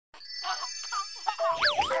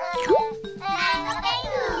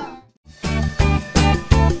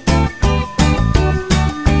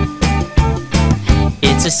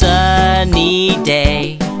It's a sunny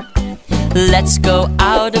day. Let's go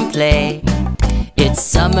out and play. It's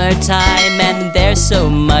summertime and there's so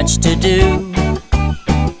much to do.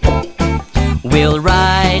 We'll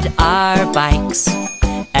ride our bikes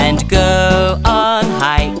and go on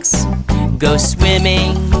hikes, go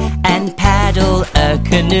swimming and paddle a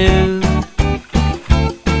canoe.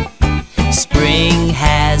 Spring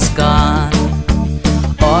has gone,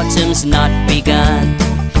 autumn's not begun.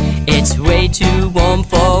 It's way too warm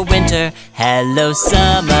for winter. Hello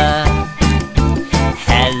summer,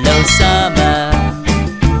 hello summer.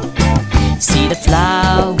 See the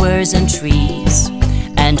flowers and trees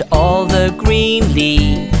and all the green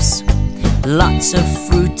leaves. Lots of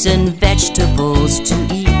fruit and vegetables to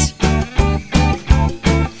eat.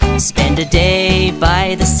 Spend a day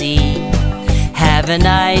by the sea, have an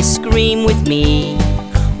ice cream with me.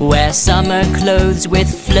 Wear summer clothes with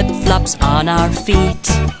flip-flops on our feet.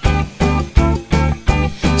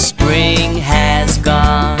 Spring has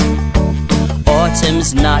gone,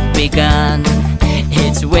 autumn's not begun.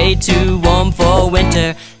 It's way too warm for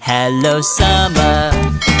winter. Hello summer,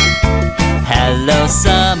 hello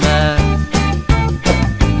summer.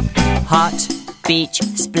 Hot beach,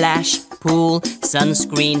 splash pool,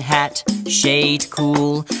 sunscreen hat, shade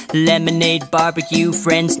cool, lemonade, barbecue,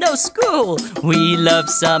 friends, no school. We love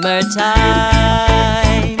summertime.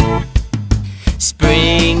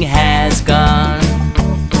 Spring has gone,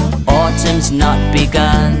 autumn's not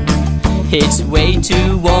begun. It's way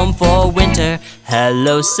too warm for winter.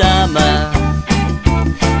 Hello summer,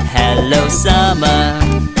 hello summer,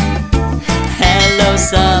 hello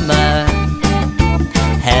summer,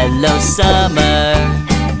 hello summer.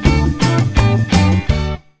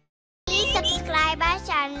 Please subscribe our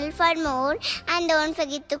channel for more and don't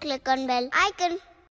forget to click on bell icon.